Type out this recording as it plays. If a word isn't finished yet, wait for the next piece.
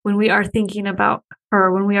when we are thinking about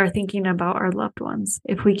her, when we are thinking about our loved ones,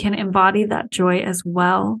 if we can embody that joy as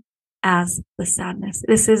well as the sadness.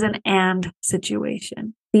 This is an and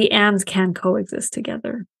situation. The ands can coexist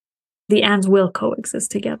together. The ands will coexist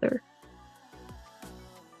together.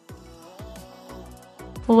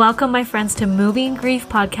 Welcome, my friends, to Moving Grief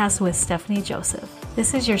Podcast with Stephanie Joseph.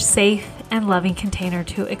 This is your safe and loving container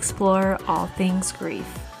to explore all things grief.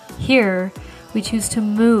 Here, we choose to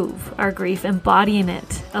move our grief, embodying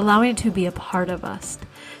it, allowing it to be a part of us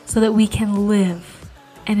so that we can live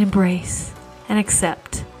and embrace and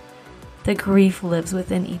accept that grief lives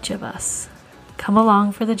within each of us. Come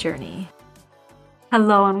along for the journey.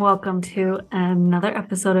 Hello and welcome to another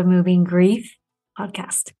episode of Moving Grief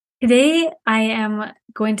Podcast. Today, I am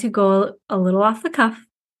going to go a little off the cuff.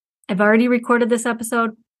 I've already recorded this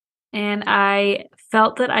episode and I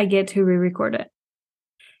felt that I get to re-record it.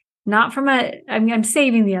 Not from I'm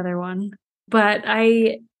saving the other one, but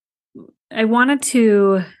I wanted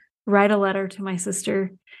to write a letter to my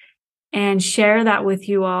sister and share that with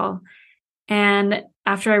you all. And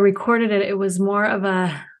after I recorded it, it was more of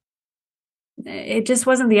it just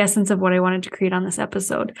wasn't the essence of what I wanted to create on this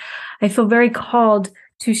episode. I feel very called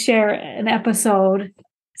to share an episode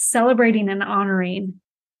celebrating and honoring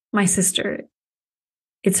my sister.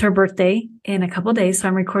 It's her birthday in a couple of days, so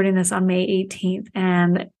I'm recording this on May 18th,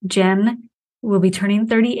 and Jen will be turning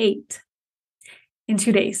 38 in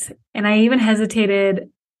 2 days. And I even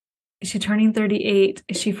hesitated, is she turning 38?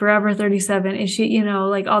 Is she forever 37? Is she,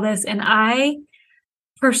 like all this? And I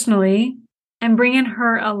personally am bringing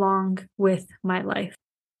her along with my life.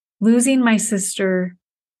 Losing my sister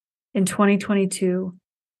in 2022,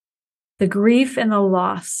 the grief and the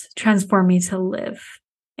loss transformed me to live.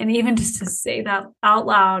 And even just to say that out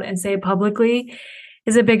loud and say it publicly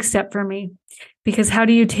is a big step for me. Because how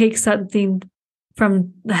do you take something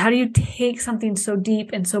so deep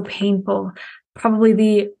and so painful, probably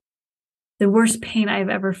the worst pain I've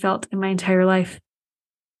ever felt in my entire life,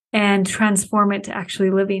 and transform it to actually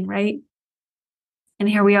living, right? And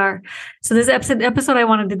here we are. So this episode I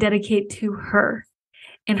wanted to dedicate to her,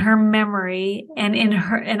 in her memory,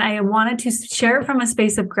 and I wanted to share it from a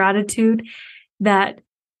space of gratitude that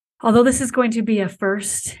although this is going to be a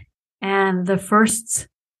first, and the firsts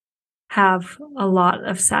have a lot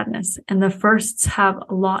of sadness, and the firsts have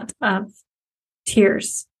a lot of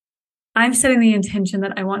tears, I'm setting the intention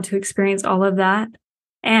that I want to experience all of that,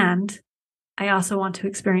 and I also want to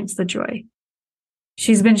experience the joy.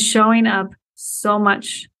 She's been showing up so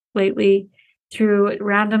much lately through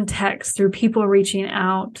random texts, through people reaching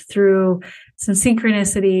out, through some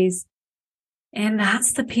synchronicities. And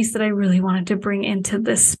that's the piece that I really wanted to bring into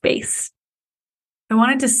this space. I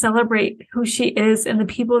wanted to celebrate who she is and the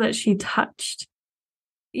people that she touched.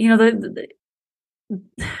 The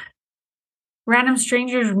random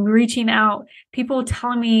strangers reaching out, people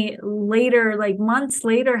telling me later, like months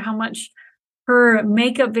later, how much her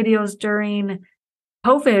makeup videos during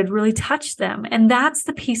COVID really touched them. And that's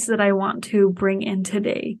the piece that I want to bring in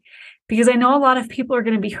today. Because I know a lot of people are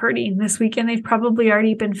going to be hurting this weekend. They've probably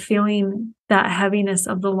already been feeling that heaviness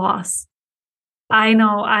of the loss. I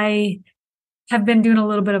know I have been doing a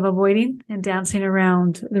little bit of avoiding and dancing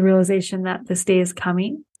around the realization that this day is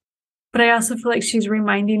coming. But I also feel like she's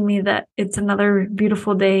reminding me that it's another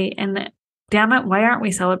beautiful day and that, damn it, why aren't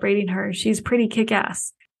we celebrating her? She's pretty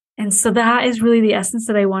kick-ass. And so that is really the essence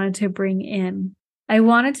that I wanted to bring in. I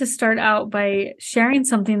wanted to start out by sharing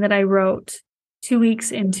something that I wrote 2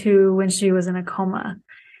 weeks into when she was in a coma.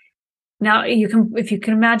 Now, if you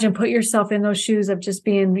can imagine, put yourself in those shoes of just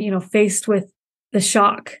being, faced with the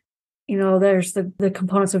shock. There's the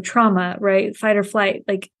components of trauma, right? Fight or flight.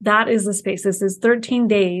 Like that is the space. This is 13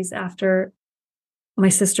 days after my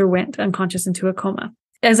sister went unconscious into a coma.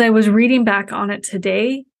 As I was reading back on it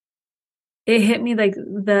today, it hit me like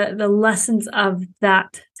the lessons of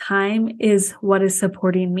that time is what is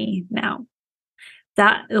supporting me now.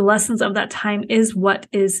 That the lessons of that time is what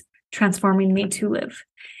is transforming me to live.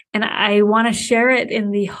 And I want to share it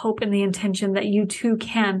in the hope and the intention that you too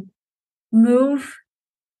can move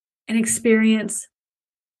and experience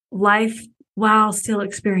life while still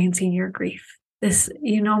experiencing your grief. This,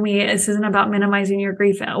 me, this isn't about minimizing your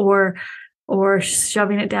grief or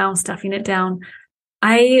shoving it down, stuffing it down.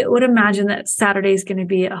 I would imagine that Saturday is going to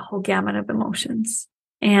be a whole gamut of emotions.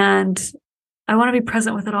 And I want to be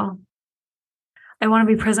present with it all.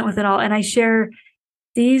 And I share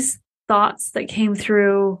these thoughts that came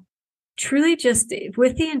through truly just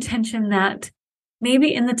with the intention that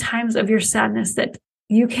maybe in the times of your sadness that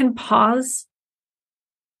you can pause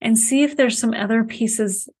and see if there's some other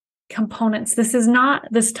pieces components. This is not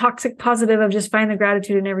this toxic positive of just find the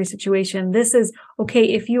gratitude in every situation. This is, okay,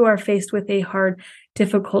 if you are faced with a hard,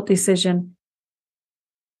 difficult decision,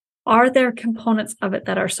 are there components of it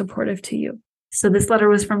that are supportive to you? So this letter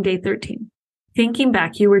was from day 13. Thinking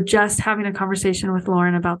back, you were just having a conversation with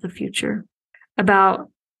Lauren about the future, Lauren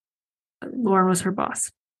was her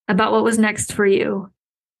boss, about what was next for you.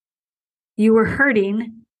 You were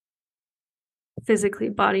hurting, physically,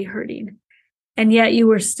 body hurting, and yet you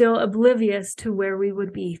were still oblivious to where we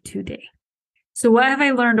would be today. So what have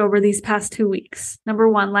I learned over these past 2 weeks? Number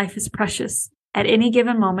 1, life is precious. At any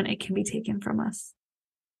given moment, it can be taken from us.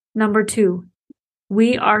 Number 2,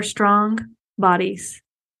 we are strong bodies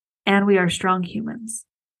and we are strong humans.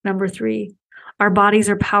 Number 3, our bodies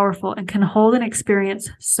are powerful and can hold and experience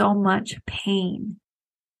so much pain.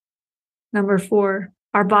 Number 4,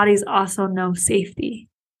 our bodies also know safety.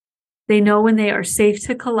 They know when they are safe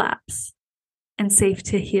to collapse and safe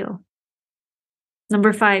to heal.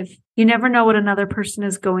 Number 5, you never know what another person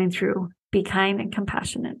is going through. Be kind and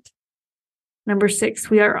compassionate. Number 6,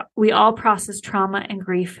 we all process trauma and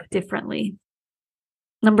grief differently.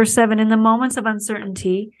 Number 7, in the moments of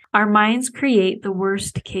uncertainty, our minds create the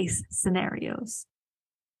worst case scenarios.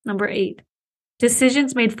 Number 8,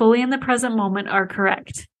 decisions made fully in the present moment are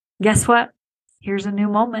correct. Guess what? Here's a new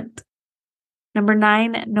moment. Number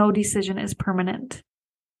 9, no decision is permanent.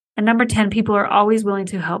 And number 10, people are always willing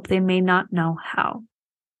to help. They may not know how.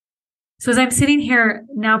 So as I'm sitting here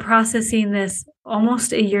now processing this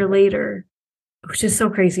almost a year later, which is so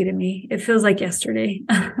crazy to me, it feels like yesterday.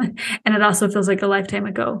 And it also feels like a lifetime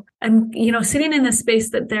ago. I'm, sitting in this space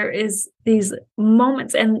that there is these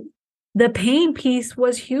moments, and the pain piece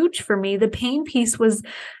was huge for me. The pain piece was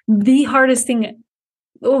the hardest thing.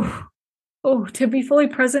 To be fully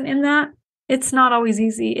present in that. It's not always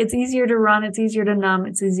easy. It's easier to run. It's easier to numb.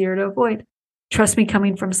 It's easier to avoid. Trust me,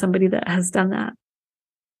 coming from somebody that has done that.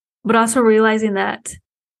 But also realizing that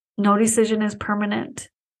no decision is permanent.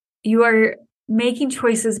 You are making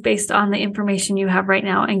choices based on the information you have right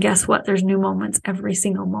now. And guess what? There's new moments every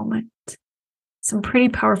single moment. Some pretty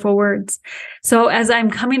powerful words. So as I'm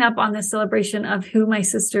coming up on this celebration of who my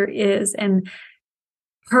sister is and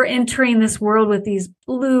her entering this world with these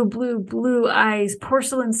blue eyes,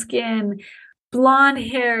 porcelain skin, blonde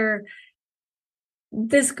hair.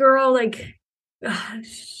 This girl,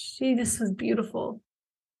 she just was beautiful.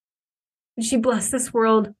 She blessed this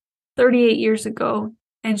world 38 years ago,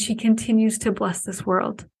 and she continues to bless this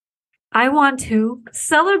world. I want to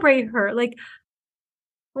celebrate her. I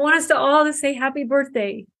want us to all to say happy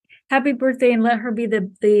birthday, and let her be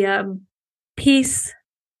the peace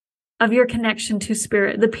of your connection to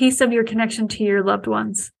spirit, the peace of your connection to your loved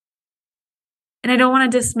ones. And I don't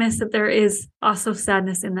want to dismiss that there is also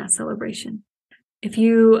sadness in that celebration. If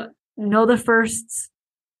you know the firsts,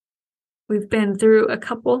 we've been through a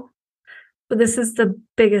couple, but this is the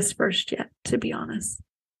biggest first yet, to be honest.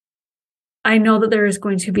 I know that there is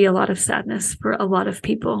going to be a lot of sadness for a lot of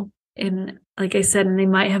people. And like I said, and they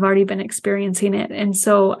might have already been experiencing it. And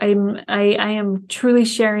so I am truly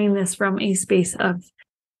sharing this from a space of,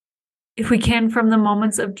 if we can, from the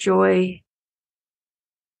moments of joy,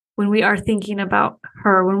 when we are thinking about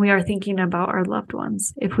her, when we are thinking about our loved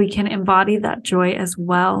ones, if we can embody that joy as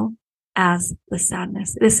well as the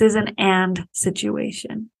sadness. This is an and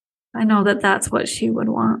situation. I know that that's what she would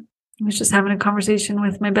want. I was just having a conversation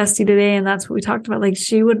with my bestie today, and that's what we talked about.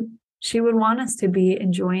 She would want us to be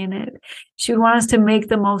enjoying it. She would want us to make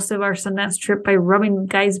the most of our Sundance trip by rubbing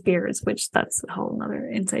guys' beards, which that's a whole nother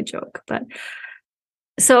inside joke. But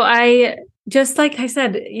so just like I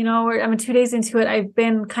said, I'm 2 days into it. I've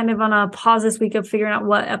been kind of on a pause this week of figuring out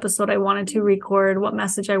what episode I wanted to record, what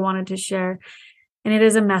message I wanted to share. And it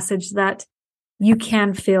is a message that you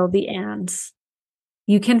can feel the ands.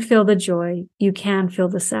 You can feel the joy. You can feel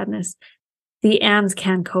the sadness. The ands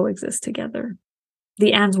can coexist together.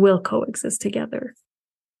 The ands will coexist together.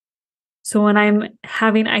 So when I'm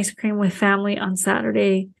having ice cream with family on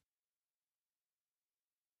Saturday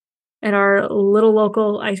at our little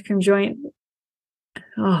local ice cream joint,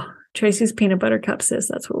 Tracy's peanut butter cup, sis,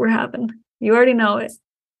 that's what we're having. You already know it.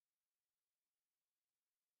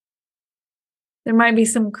 There might be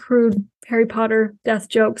some crude Harry Potter death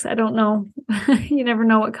jokes. I don't know. You never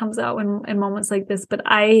know what comes out in moments like this, but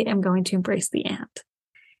I am going to embrace the and.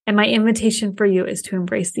 And my invitation for you is to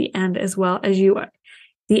embrace the and as well as you are.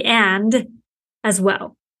 The and as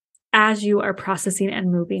well as you are processing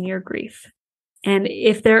and moving your grief. And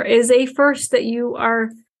if there is a first that you are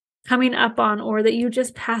coming up on or that you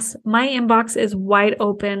just pass, my inbox is wide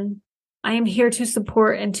open. I am here to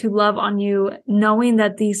support and to love on you, knowing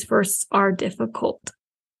that these firsts are difficult.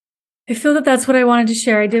 I feel that that's what I wanted to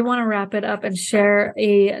share. I did want to wrap it up and share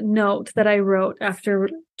a note that I wrote after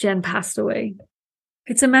Jen passed away.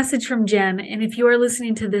 It's a message from Jen. And if you are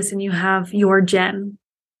listening to this and you have your Jen,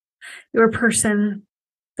 your person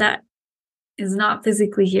that is not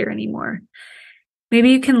physically here anymore, maybe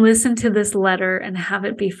you can listen to this letter and have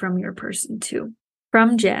it be from your person too.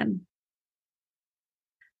 From Jen.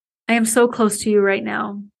 I am so close to you right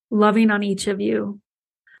now, loving on each of you.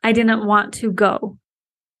 I didn't want to go,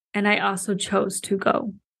 and I also chose to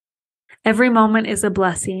go. Every moment is a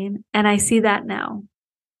blessing, and I see that now.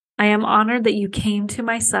 I am honored that you came to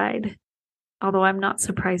my side, although I'm not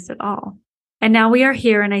surprised at all. And now we are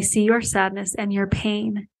here, and I see your sadness and your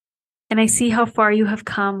pain, and I see how far you have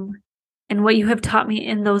come and what you have taught me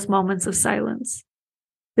in those moments of silence.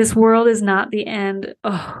 This world is not the end.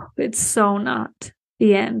 Oh, it's so not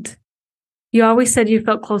the end. You always said you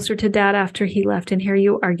felt closer to Dad after he left, and here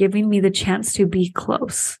you are giving me the chance to be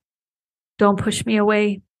close. Don't push me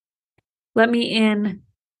away. Let me in.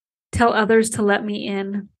 Tell others to let me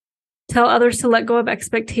in. Tell others to let go of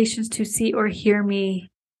expectations to see or hear me.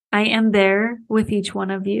 I am there with each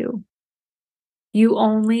one of you. You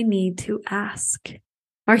only need to ask.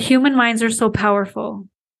 Our human minds are so powerful,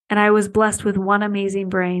 and I was blessed with one amazing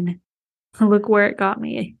brain. Look where it got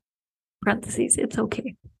me. Parentheses, it's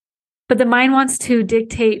okay. But the mind wants to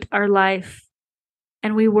dictate our life,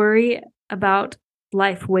 and we worry about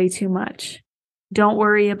life way too much. Don't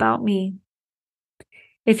worry about me.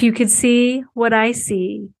 If you could see what I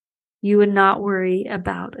see, you would not worry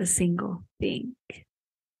about a single thing.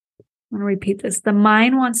 I'm going to repeat this. The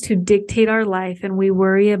mind wants to dictate our life, and we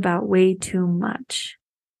worry about way too much.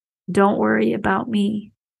 Don't worry about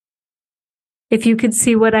me. If you could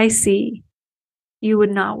see what I see, you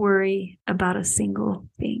would not worry about a single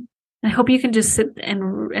thing. I hope you can just sit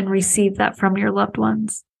and receive that from your loved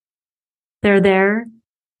ones. They're there.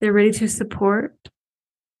 They're ready to support.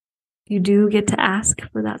 You do get to ask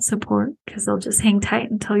for that support because they'll just hang tight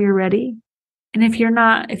until you're ready. And if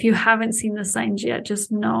you haven't seen the signs yet,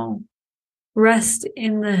 just know, rest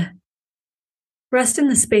in the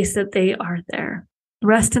space that they are there.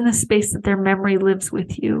 Rest in the space that their memory lives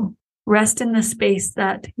with you. Rest in the space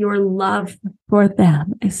that your love for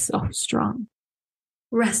them is so strong.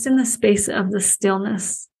 Rest in the space of the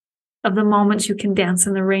stillness, of the moments you can dance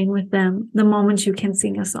in the rain with them, the moments you can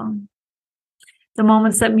sing a song, the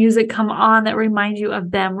moments that music come on that remind you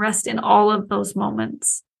of them. Rest in all of those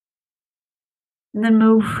moments. And then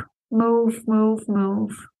move, move, move,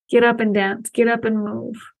 move. Get up and dance, get up and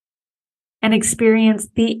move. And experience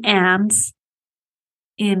the ands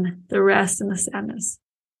in the rest and the sadness.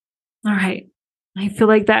 All right. I feel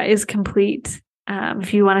like that is complete.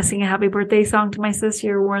 If you want to sing a happy birthday song to my sis,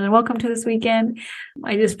 you're more than welcome to this weekend.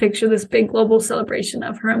 I just picture this big global celebration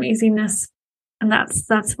of her amazingness. And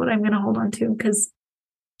that's what I'm going to hold on to because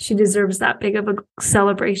she deserves that big of a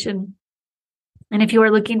celebration. And if you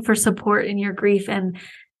are looking for support in your grief and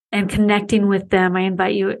connecting with them, I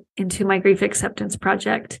invite you into my Grief Acceptance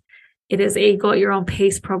Project. It is a go at your own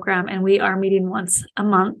pace program, and we are meeting once a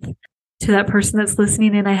month. To that person that's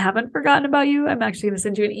listening and I haven't forgotten about you, I'm actually going to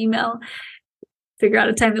send you an email, figure out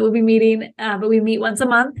a time that we'll be meeting, but we meet once a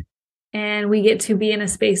month and we get to be in a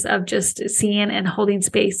space of just seeing and holding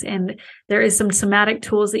space. And there is some somatic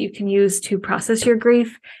tools that you can use to process your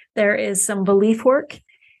grief. There is some belief work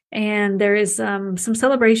and there is some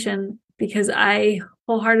celebration because I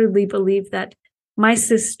wholeheartedly believe that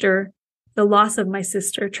the loss of my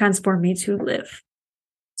sister transformed me to live.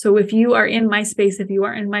 So if you are in my space, if you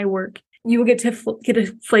are in my work, you will get to get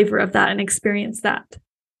a flavor of that and experience that.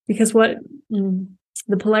 Because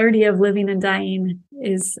the polarity of living and dying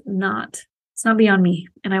it's not beyond me.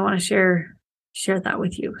 And I want to share that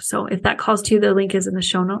with you. So if that calls to you, the link is in the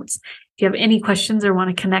show notes. If you have any questions or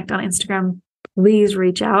want to connect on Instagram, please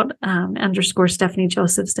reach out, _ Stephanie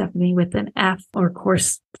Joseph, Stephanie with an F, or of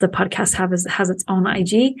course the podcast has its own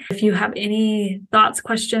IG. If you have any thoughts,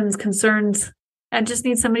 questions, concerns, I just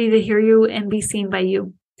need somebody to hear you and be seen by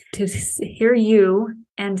you, to hear you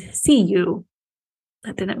and see you.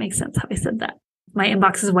 That didn't make sense how I said that. My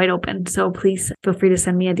inbox is wide open, so please feel free to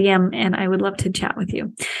send me a DM and I would love to chat with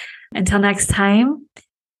you. Until next time,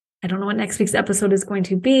 I don't know what next week's episode is going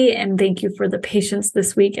to be, and thank you for the patience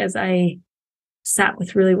this week as I sat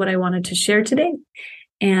with really what I wanted to share today.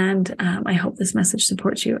 And I hope this message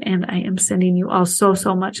supports you, and I am sending you all so,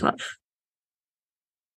 so much love.